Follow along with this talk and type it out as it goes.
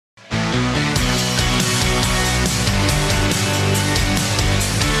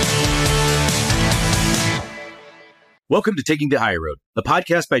Welcome to Taking the High Road, a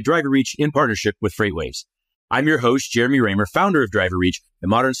podcast by Driver Reach in partnership with FreightWaves. I'm your host, Jeremy Raymer, founder of Driver Reach, a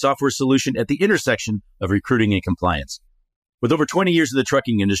modern software solution at the intersection of recruiting and compliance. With over 20 years in the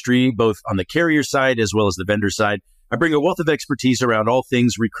trucking industry, both on the carrier side as well as the vendor side, I bring a wealth of expertise around all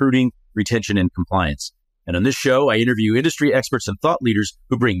things recruiting, retention, and compliance. And on this show, I interview industry experts and thought leaders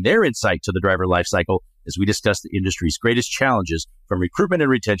who bring their insight to the driver lifecycle as we discuss the industry's greatest challenges from recruitment and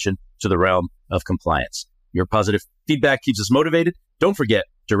retention to the realm of compliance. Your positive feedback keeps us motivated. Don't forget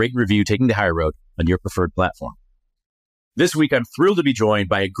to rate and review Taking the High Road on your preferred platform. This week, I'm thrilled to be joined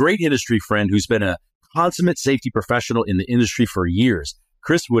by a great industry friend who's been a consummate safety professional in the industry for years,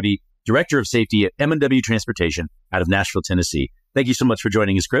 Chris Woody, Director of Safety at M&W Transportation out of Nashville, Tennessee. Thank you so much for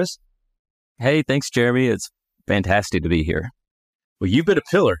joining us, Chris. Hey, thanks, Jeremy. It's fantastic to be here. Well, you've been a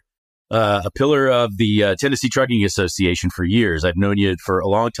pillar of the Tennessee Trucking Association for years. I've known you for a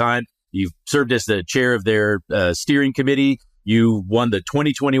long time. You've served as the chair of their steering committee. You won the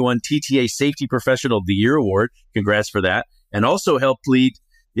 2021 TTA Safety Professional of the Year Award. Congrats for that. And also helped lead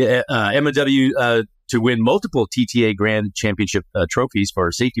M&W to win multiple TTA Grand Championship trophies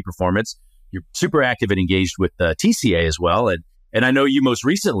for safety performance. You're super active and engaged with TCA as well. And I know you most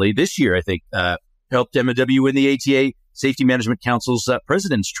recently, this year, I think, helped M&W win the ATA Safety Management Council's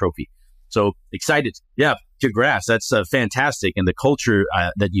President's Trophy. So excited. Yeah, congrats. That's fantastic. And the culture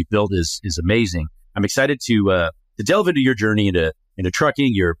that you've built is amazing. I'm excited to delve into your journey into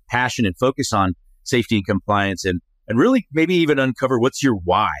trucking, your passion and focus on safety and compliance, and really maybe even uncover what's your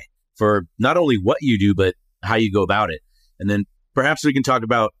why for not only what you do, but how you go about it. And then perhaps we can talk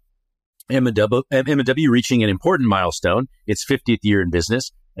about M&W reaching an important milestone, its 50th year in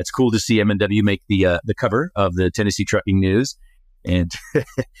business. It's cool to see M&W make the cover of the Tennessee Trucking News. And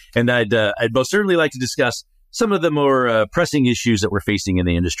I'd most certainly like to discuss some of the more pressing issues that we're facing in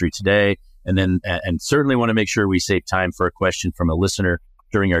the industry today, and certainly want to make sure we save time for a question from a listener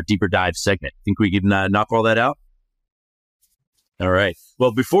during our deeper dive segment. Think we can knock all that out? All right.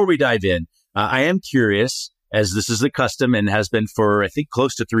 Well, before we dive in, I am curious, as this is the custom and has been for I think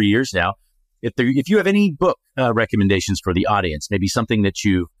close to 3 years now, if you have any book recommendations for the audience, maybe something that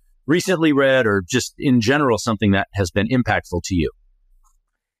you recently read or just in general something that has been impactful to you.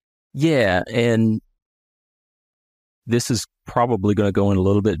 Yeah, and this is probably going to go in a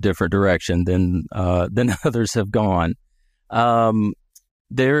little bit different direction than others have gone.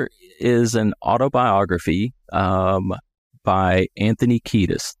 There is an autobiography by Anthony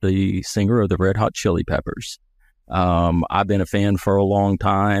Kiedis, the singer of the Red Hot Chili Peppers. I've been a fan for a long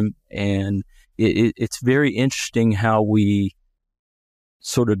time, and it's very interesting how we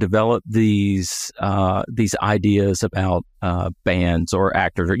sort of develop these ideas about bands or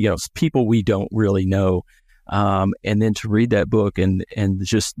actors or people we don't really know, and then to read that book and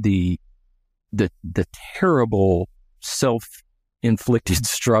just the terrible self-inflicted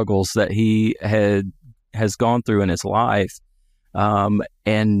struggles that he has gone through in his life,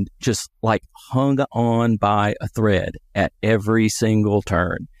 and just like hung on by a thread at every single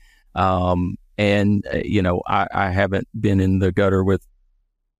turn. I haven't been in the gutter with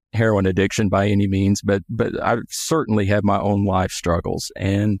heroin addiction by any means, but I certainly have my own life struggles.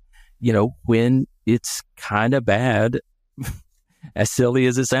 And, when it's kind of bad, as silly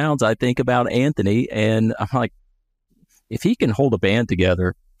as it sounds, I think about Anthony and I'm like, if he can hold a band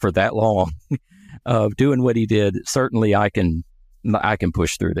together for that long of doing what he did, certainly I can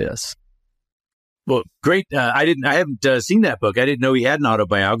push through this. Well, great. I haven't seen that book. I didn't know he had an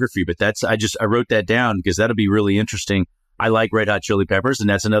autobiography, but I wrote that down because that'll be really interesting. I like Red Hot Chili Peppers, and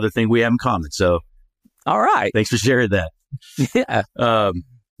that's another thing we have in common. So, all right. Thanks for sharing that. Yeah.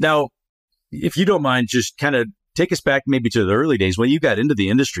 Now, if you don't mind, just kind of take us back maybe to the early days when you got into the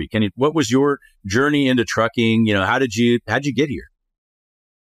industry. What was your journey into trucking? How'd you get here?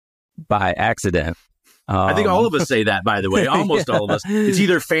 By accident. I think all of us say that, by the way, almost all of us. It's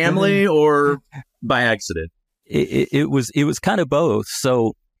either family or by accident. It was kind of both.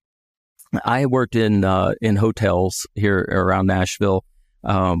 So I worked in hotels here around Nashville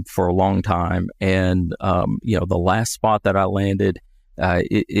for a long time, and the last spot that I landed,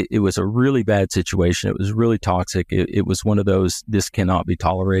 it was a really bad situation. It was really toxic. It was one of those, this cannot be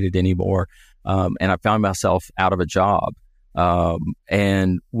tolerated anymore, and I found myself out of a job,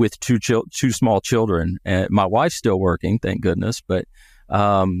 and with two small children, and my wife's still working, thank goodness, but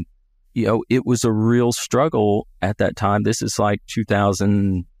it was a real struggle at that time. This is like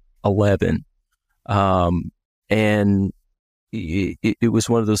 2011. And it was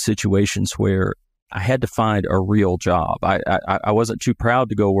one of those situations where I had to find a real job. I wasn't too proud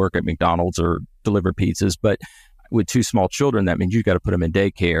to go work at McDonald's or deliver pizzas, but with two small children, that means you got to put them in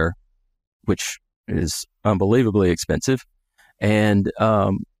daycare, which is unbelievably expensive. And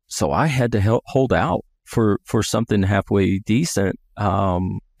so I had to hold out for something halfway decent.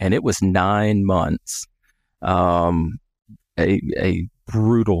 And it was 9 months, a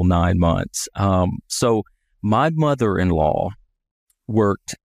brutal 9 months. So my mother-in-law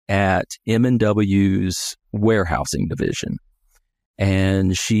worked at M&W's warehousing division.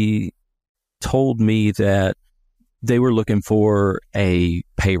 And she told me that they were looking for a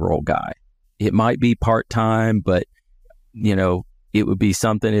payroll guy. It might be part-time, but, it would be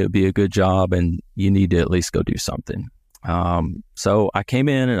something, it would be a good job, and you need to at least go do something. So I came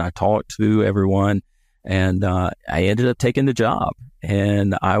in and I talked to everyone, and I ended up taking the job.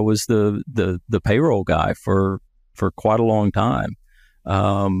 And I was the payroll guy for quite a long time.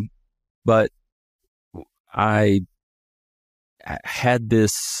 But I had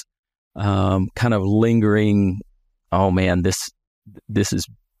this kind of lingering, oh man, this is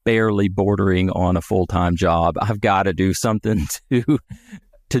barely bordering on a full-time job. I've got to do something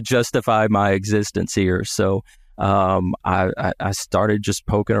to justify my existence here. So I started just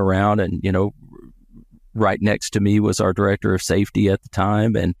poking around, and right next to me was our director of safety at the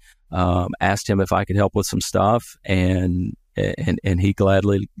time, and asked him if I could help with some stuff, and he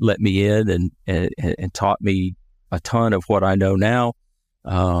gladly let me in and taught me a ton of what I know now.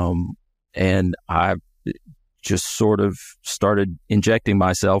 And I just sort of started injecting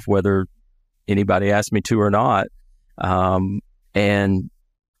myself, whether anybody asked me to or not. And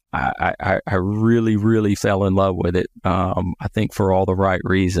I really, really fell in love with it. I think for all the right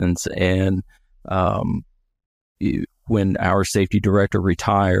reasons. And when our safety director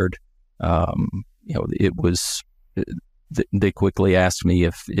retired, it was, they quickly asked me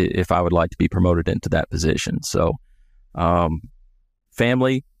if I would like to be promoted into that position. So,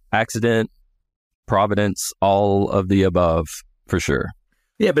 family, accident, providence, all of the above, for sure.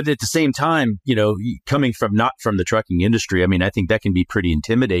 Yeah, but at the same time, coming from not from the trucking industry, I mean, I think that can be pretty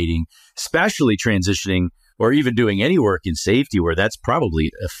intimidating, especially transitioning or even doing any work in safety where that's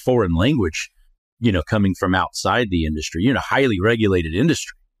probably a foreign language, coming from outside the industry, highly regulated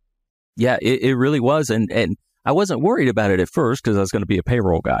industry. Yeah, it really was. And I wasn't worried about it at first because I was going to be a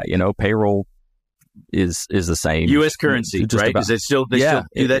payroll guy. Payroll is the same. U.S. currency, right? Is it still, they still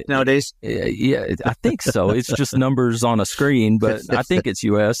do that nowadays? Yeah, I think so. It's just numbers on a screen, but I think it's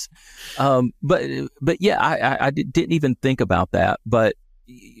U.S. But yeah, I didn't even think about that. But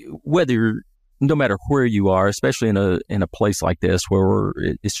no matter where you are, especially in a place like this where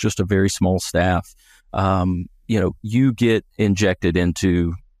it's just a very small staff, you get injected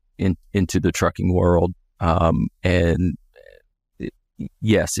into the trucking world. And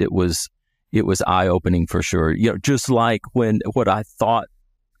yes, it was eye-opening for sure. Just like what I thought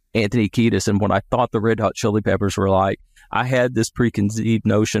Anthony Kiedis and what I thought the Red Hot Chili Peppers were like, I had this preconceived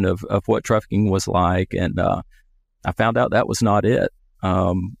notion of what trucking was like, and I found out that was not it.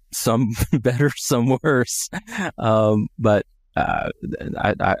 Some better, some worse. But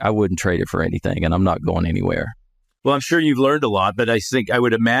I wouldn't trade it for anything, and I'm not going anywhere. Well, I'm sure you've learned a lot, but I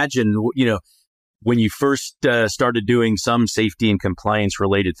would imagine, when you first started doing some safety and compliance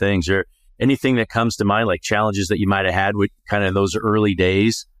related things, or anything that comes to mind, like challenges that you might have had with kind of those early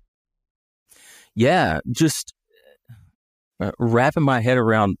days? Yeah, just wrapping my head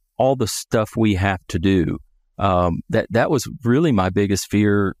around all the stuff we have to do. That was really my biggest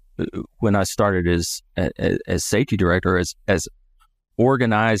fear when I started as safety director, as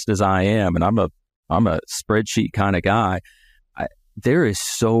organized as I am, and I'm a spreadsheet kind of guy. There is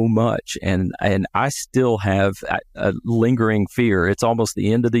so much, and I still have a lingering fear. It's almost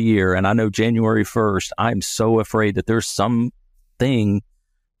the end of the year, and I know January 1st, I'm so afraid that there's something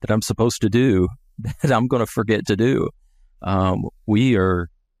that I'm supposed to do that I'm going to forget to do. We are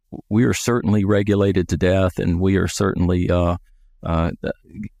certainly regulated to death, and we are certainly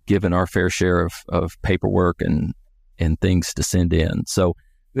given our fair share of paperwork and things to send in. So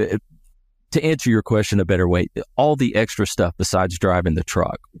to answer your question a better way, all the extra stuff besides driving the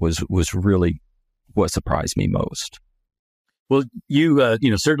truck was really what surprised me most. Well, you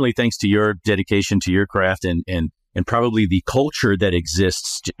certainly thanks to your dedication to your craft and probably the culture that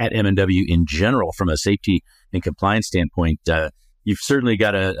exists at M&W in general from a safety and compliance standpoint, you've certainly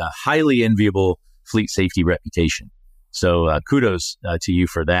got a highly enviable fleet safety reputation. So kudos to you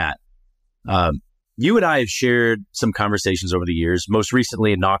for that. You and I have shared some conversations over the years, most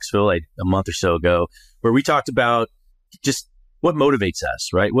recently in Knoxville a month or so ago, where we talked about just what motivates us,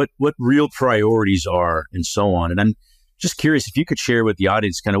 right? What real priorities are and so on. And I'm just curious if you could share with the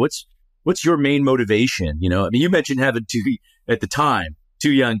audience kind of what's your main motivation? You mentioned having to, at the time,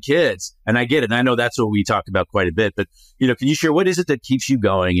 two young kids. And I get it. And I know that's what we talked about quite a bit. But, can you share what is it that keeps you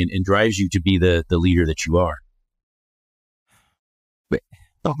going and drives you to be the leader that you are?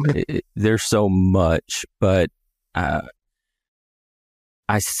 There's so much, but I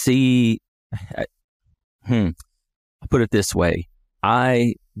see, I'll put it this way.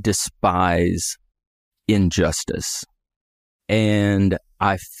 I despise injustice. And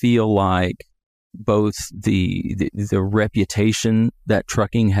I feel like both the reputation that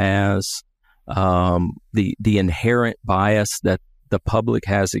trucking has, the inherent bias that the public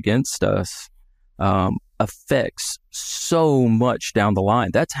has against us, affects so much down the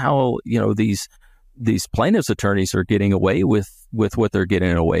line. That's how, these plaintiffs' attorneys are getting away with what they're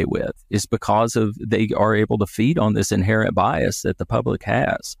getting away with, is because of they are able to feed on this inherent bias that the public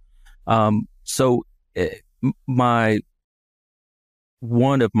has.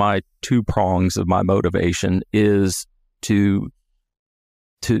 One of my two prongs of my motivation is to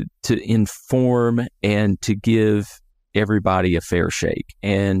inform and to give everybody a fair shake,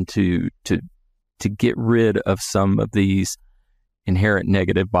 and to get rid of some of these inherent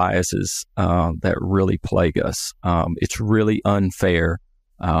negative biases that really plague us. It's really unfair,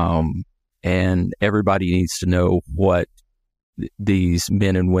 and everybody needs to know what these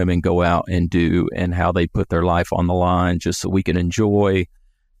men and women go out and do and how they put their life on the line just so we can enjoy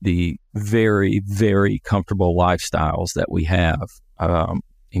the very, very comfortable lifestyles that we have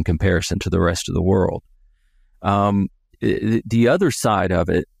in comparison to the rest of the world. The other side of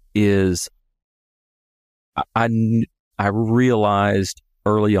it is I realized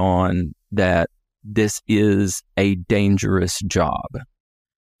early on that this is a dangerous job.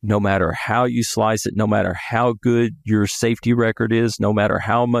 No matter how you slice it, no matter how good your safety record is, no matter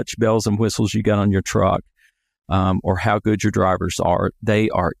how much bells and whistles you got on your truck, or how good your drivers are, they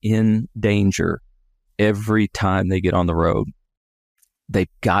are in danger every time they get on the road. They've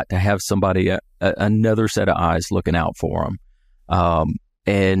got to have somebody, another set of eyes looking out for them.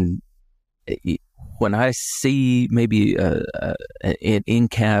 When I see maybe an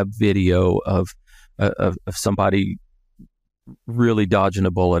in-cab video of somebody really dodging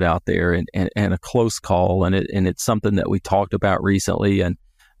a bullet out there and a close call, and it's something that we talked about recently, and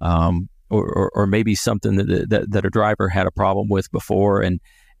or maybe something that a driver had a problem with before, and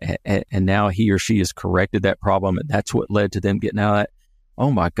now he or she has corrected that problem, and that's what led to them getting out of that.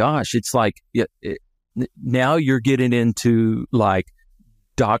 Oh my gosh, it's like now you're getting into like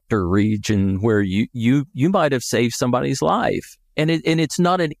doctor region where you might have saved somebody's life, and it's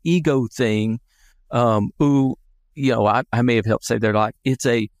not an ego thing. I may have helped save their life.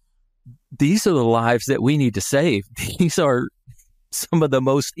 These are the lives that we need to save. These are some of the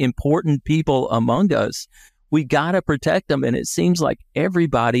most important people among us. We got to protect them. And it seems like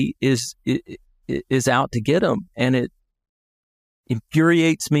everybody is out to get them. And it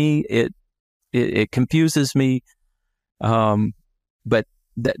infuriates me. It confuses me. But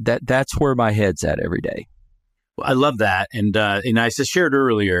that's where my head's at every day. Well, I love that. And I shared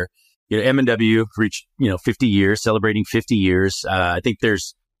earlier, M&W reached, 50 years, celebrating 50 years. I think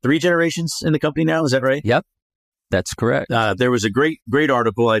there's 3 generations in the company now. Is that right? Yep, that's correct. There was a great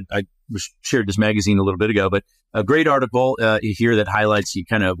article. I shared this magazine a little bit ago, but a great article here that highlights you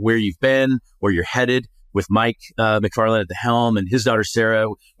kind of where you've been, where you're headed, with Mike McFarland at the helm and his daughter, Sarah,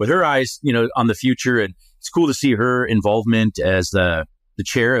 with her eyes, on the future. And it's cool to see her involvement as the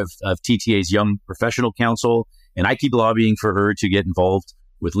chair of TTA's Young Professional Council. And I keep lobbying for her to get involved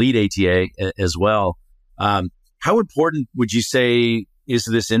with Lead ATA as well. How important would you say is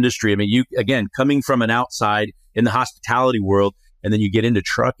this industry? I mean, you, again, coming from an outside in the hospitality world, and then you get into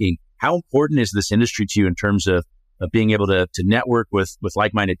trucking, how important is this industry to you in terms of being able to network with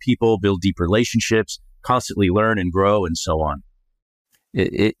like-minded people, build deep relationships, constantly learn and grow, and so on?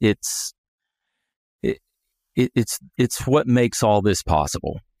 It's what makes all this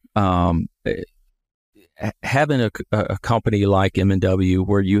possible. Having a company like M&W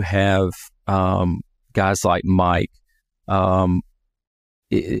where you have guys like Mike,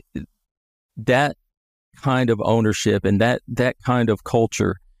 that kind of ownership and that kind of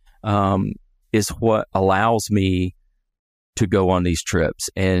culture is what allows me to go on these trips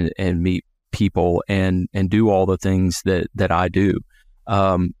and meet people and do all the things that I do.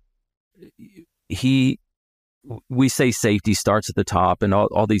 We say safety starts at the top and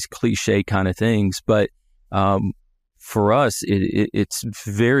all these cliche kind of things, but for us, it's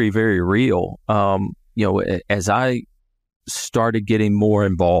very, very real. As I started getting more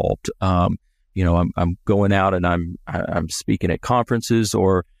involved, I'm going out and I'm speaking at conferences,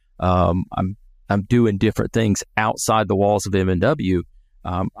 or I'm doing different things outside the walls of M&W.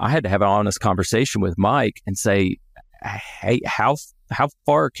 I had to have an honest conversation with Mike and say, hey, how how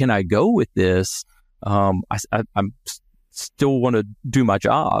far can I go with this? I'm still want to do my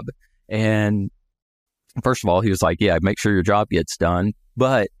job. And first of all, he was like, yeah, make sure your job gets done.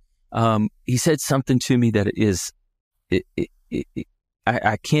 But he said something to me that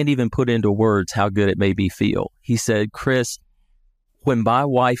I can't even put into words how good it made me feel. He said, Chris, when my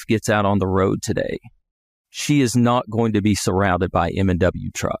wife gets out on the road today, she is not going to be surrounded by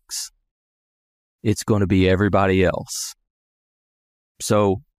M&W trucks. It's going to be everybody else.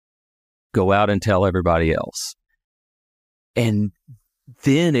 So go out and tell everybody else. And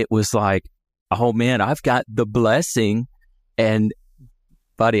then it was like, oh man, I've got the blessing, and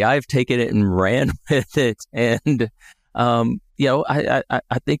buddy, I've taken it and ran with it. And, I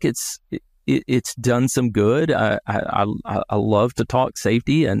think it's done some good. I love to talk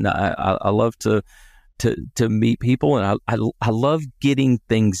safety, and I love to meet people, and I love getting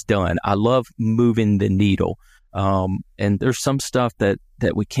things done. I love moving the needle. And there's some stuff that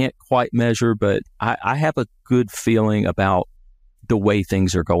we can't quite measure, but I have a good feeling about the way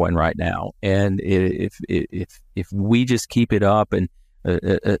things are going right now. And if we just keep it up, and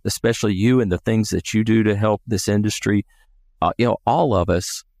especially you and the things that you do to help this industry, all of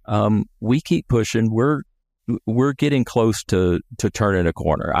us, we keep pushing. We're getting close to turning a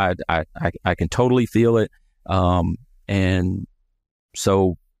corner. I can totally feel it. And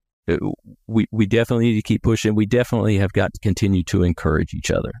so we definitely need to keep pushing. We definitely have got to continue to encourage each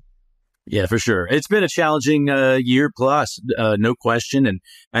other. Yeah, for sure. It's been a challenging year plus, no question. And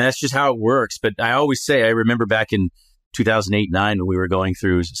that's just how it works. But I always say, I remember back in 2008-9 when we were going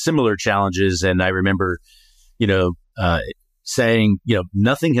through similar challenges. And I remember, saying,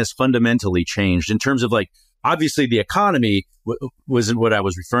 nothing has fundamentally changed in terms of, like, obviously the economy wasn't what I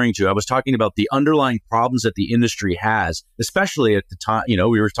was referring to. I was talking about the underlying problems that the industry has, especially at the time.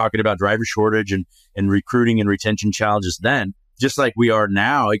 We were talking about driver shortage and recruiting and retention challenges then, just like we are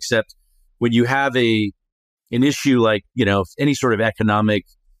now, except when you have an issue like, any sort of economic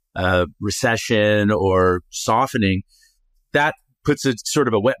recession or softening, that puts a sort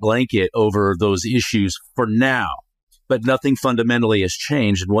of a wet blanket over those issues for now. But nothing fundamentally has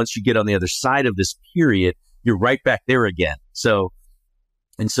changed. And once you get on the other side of this period, you're right back there again. So,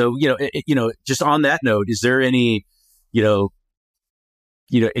 just on that note, is there any,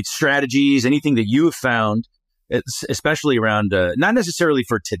 strategies, anything that you have found, especially around, not necessarily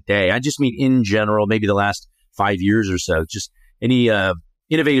for today, I just mean in general, maybe the last 5 years or so, just any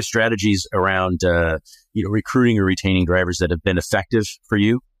innovative strategies around, recruiting or retaining drivers that have been effective for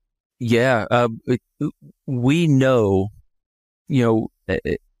you? Yeah, we know, it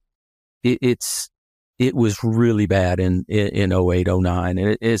was really bad in 08, 09,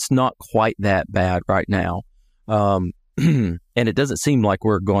 and it's not quite that bad right now. And it doesn't seem like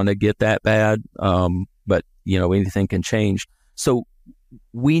we're going to get that bad, but, anything can change. So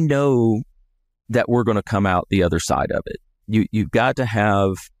we know that we're going to come out the other side of it. You've got to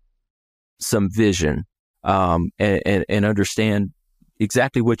have some vision, and understand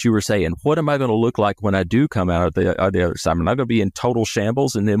exactly what you were saying. What am I going to look like when I do come out of the other side? Am I going to be in total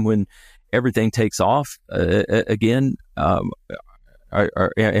shambles? And then when everything takes off again, am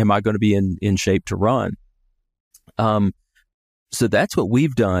I going to be in shape to run? So that's what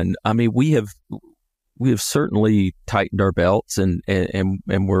we've done. I mean, we have certainly tightened our belts, and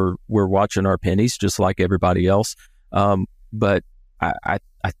we're watching our pennies just like everybody else. But I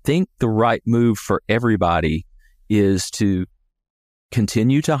think the right move for everybody is to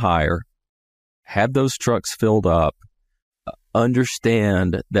continue to hire, have those trucks filled up,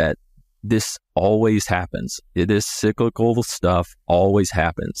 understand that this always happens. This cyclical stuff always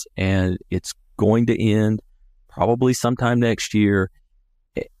happens, and it's going to end probably sometime next year.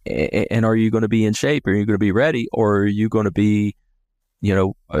 And are you going to be in shape? Are you going to be ready? Or are you going to be,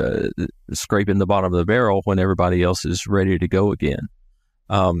 scraping the bottom of the barrel when everybody else is ready to go again?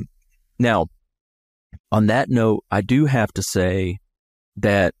 Now, on that note, I do have to say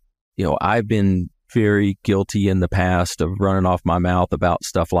that, I've been very guilty in the past of running off my mouth about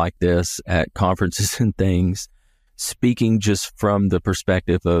stuff like this at conferences and things, speaking just from the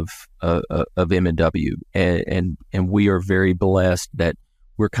perspective of M&W. And we are very blessed that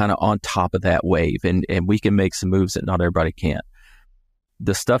we're kind of on top of that wave, and we can make some moves that not everybody can.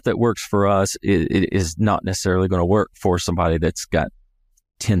 The stuff that works for us is not necessarily going to work for somebody that's got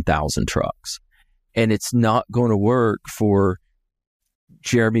 10,000 trucks. And it's not going to work for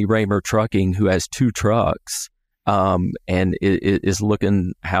Jeremy Raymer Trucking, who has 2 trucks, and is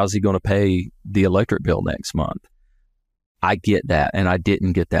looking, how's he going to pay the electric bill next month? I get that, and I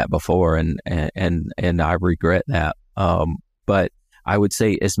didn't get that before, and I regret that. But I would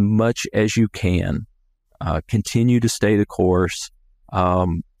say, as much as you can, continue to stay the course.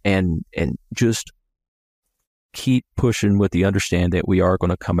 and just keep pushing with the understanding that we are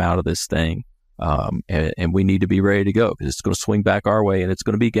going to come out of this thing. And we need to be ready to go because it's going to swing back our way and it's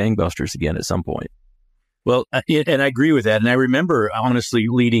going to be gangbusters again at some point. Well, and I agree with that. And I remember honestly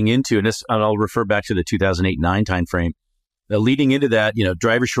leading into, and I'll refer back to the 2008-9 timeframe, leading into that,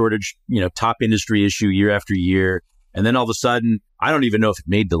 driver shortage, top industry issue year after year. And then all of a sudden, I don't even know if it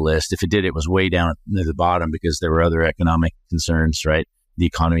made the list. If it did, it was way down near the bottom because there were other economic concerns, right? The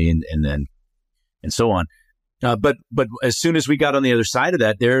economy and so on. But as soon as we got on the other side of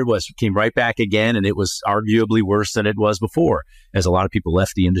that, there it was, came right back again. And it was arguably worse than it was before, as a lot of people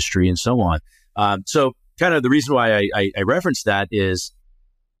left the industry and so on. So kind of the reason why I reference that is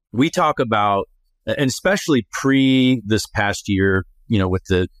we talk about, and especially pre this past year, with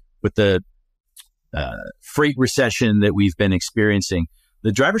the freight recession that we've been experiencing,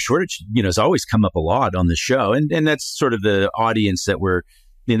 the driver shortage, has always come up a lot on the show. And that's sort of the audience that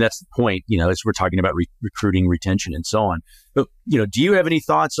that's the point, as we're talking about recruiting, retention, and so on. But, do you have any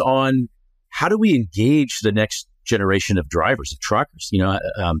thoughts on how do we engage the next generation of drivers, of truckers?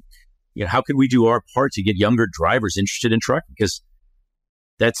 How can we do our part to get younger drivers interested in trucking? Because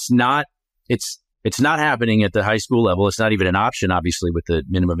it's not happening at the high school level. It's not even an option, obviously, with the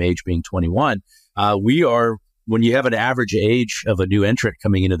minimum age being 21. When you have an average age of a new entrant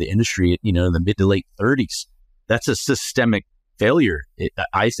coming into the industry, in the mid to late 30s, that's a systemic failure,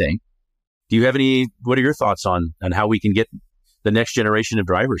 I think. What are your thoughts on how we can get the next generation of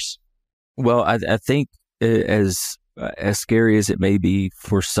drivers? Well, I think as scary as it may be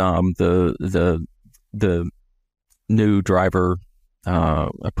for some, the new driver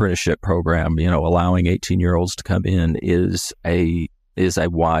apprenticeship program, allowing 18-year-olds to come in is a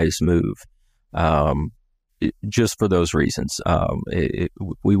wise move. Just for those reasons,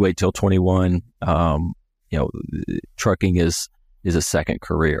 we wait till 21. Trucking is a second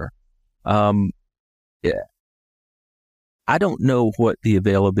career. Yeah. I don't know what the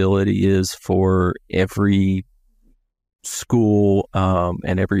availability is for every school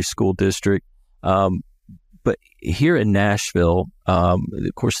and every school district. But here in Nashville, of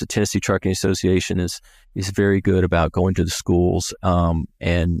course, the Tennessee Trucking Association is very good about going to the schools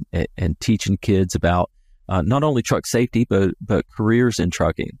and teaching kids about not only truck safety but careers in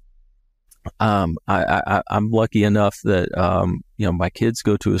trucking. I'm lucky enough that my kids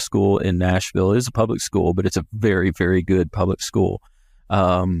go to a school in Nashville. It is a public school, but it's a very, very good public school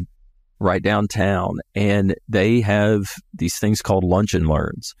right downtown, and they have these things called lunch and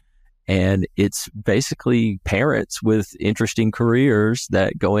learns. And it's basically parents with interesting careers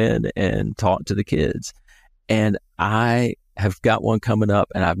that go in and talk to the kids. And I have got one coming up,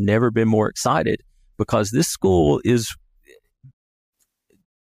 and I've never been more excited because this school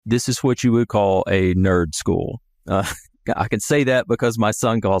this is what you would call a nerd school. I can say that because my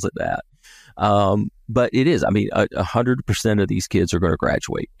son calls it that. But it is. 100% of these kids are going to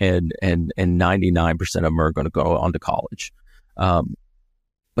graduate, and 99% of them are going to go on to college.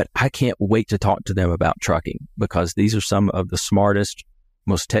 But I can't wait to talk to them about trucking because these are some of the smartest,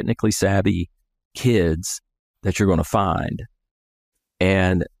 most technically savvy kids that you're going to find.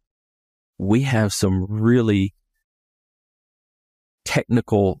 And we have some really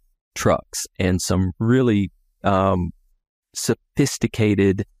technical trucks and some really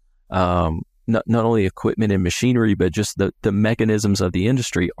sophisticated, not only equipment and machinery, but just the mechanisms of the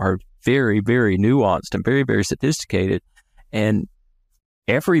industry are very, very nuanced and very, very sophisticated. And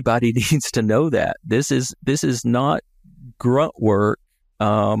everybody needs to know that this is not grunt work.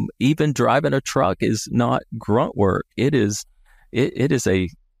 Even driving a truck is not grunt work. It is a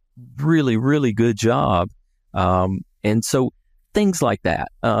really, really good job. And so things like that.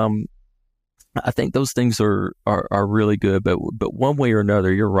 I think those things are really good, but one way or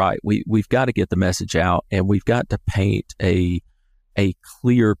another, you're right. We've got to get the message out, and we've got to paint a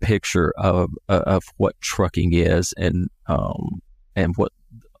clear picture of what trucking is and what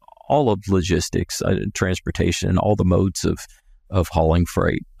all of logistics, transportation, and all the modes of hauling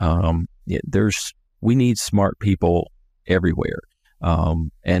freight. We need smart people everywhere,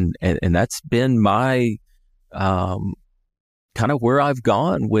 and that's been my kind of where I've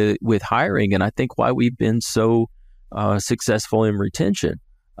gone with hiring, and I think why we've been so successful in retention.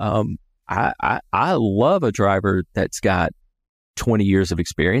 I love a driver that's got 20 years of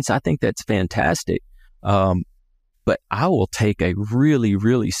experience. I think that's fantastic. But I will take a really,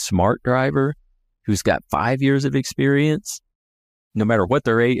 really smart driver who's got 5 years of experience, no matter what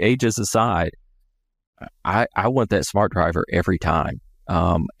their age is aside. I want that smart driver every time.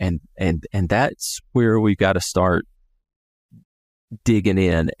 And that's where we've got to start digging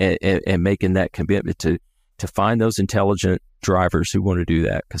in and making that commitment to to find those intelligent drivers who want to do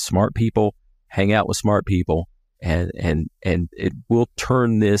that, because smart people hang out with smart people, and it will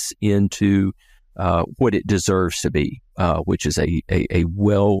turn this into what it deserves to be, which is a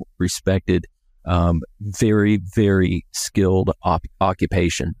well-respected, very, very skilled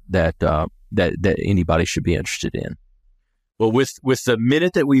occupation that anybody should be interested in. Well, with the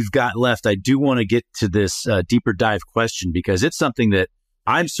minute that we've got left, I do want to get to this deeper dive question, because it's something that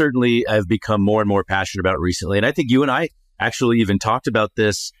I've become more and more passionate about recently. And I think you and I actually even talked about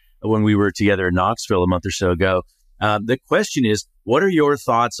this when we were together in Knoxville a month or so ago. The question is, what are your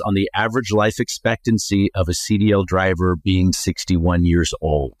thoughts on the average life expectancy of a CDL driver being 61 years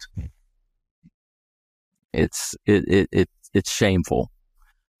old? It's shameful.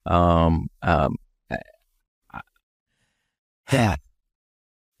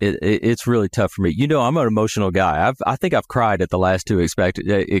 It's really tough for me. I'm an emotional guy. I think I've cried at the last two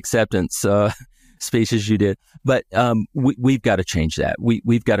acceptance speeches you did, but we've got to change that.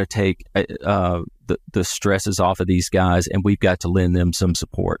 We've got to take the stresses off of these guys, and we've got to lend them some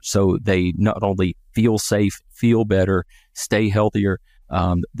support so they not only feel safe, feel better, stay healthier,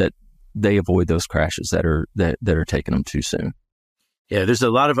 that they avoid those crashes that are taking them too soon. Yeah, there's a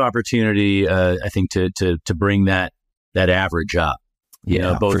lot of opportunity, I think, to bring that average up.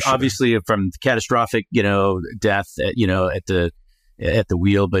 Both sure. Obviously from catastrophic, death, at the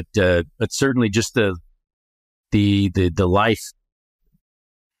wheel, but certainly just the life,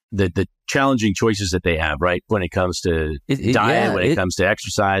 the challenging choices that they have, right? When it comes to diet, when it comes to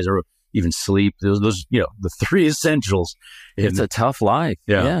exercise, or even sleep, those the three essentials. It's a tough life.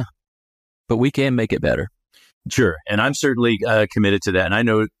 Yeah. But we can make it better. Sure. And I'm certainly committed to that.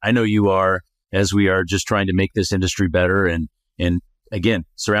 And I know you are, as we are just trying to make this industry better and again,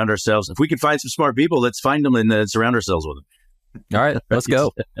 surround ourselves. If we can find some smart people, let's find them and surround ourselves with them. All right, let's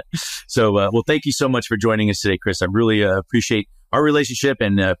go. So, well, thank you so much for joining us today, Chris. I really appreciate our relationship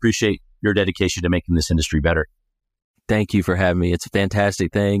and appreciate your dedication to making this industry better. Thank you for having me. It's a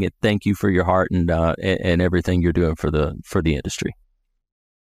fantastic thing. And thank you for your heart and everything you're doing for the industry.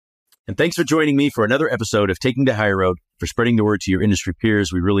 And thanks for joining me for another episode of Taking the Higher Road, for spreading the word to your industry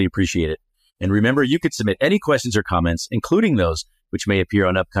peers. We really appreciate it. And remember, you could submit any questions or comments, including those which may appear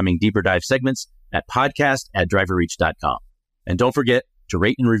on upcoming deeper dive segments, at podcast@driverreach.com. And don't forget to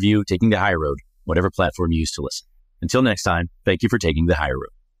rate and review Taking the Higher Road, whatever platform you use to listen. Until next time, thank you for taking the higher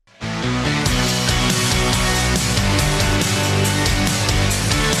road.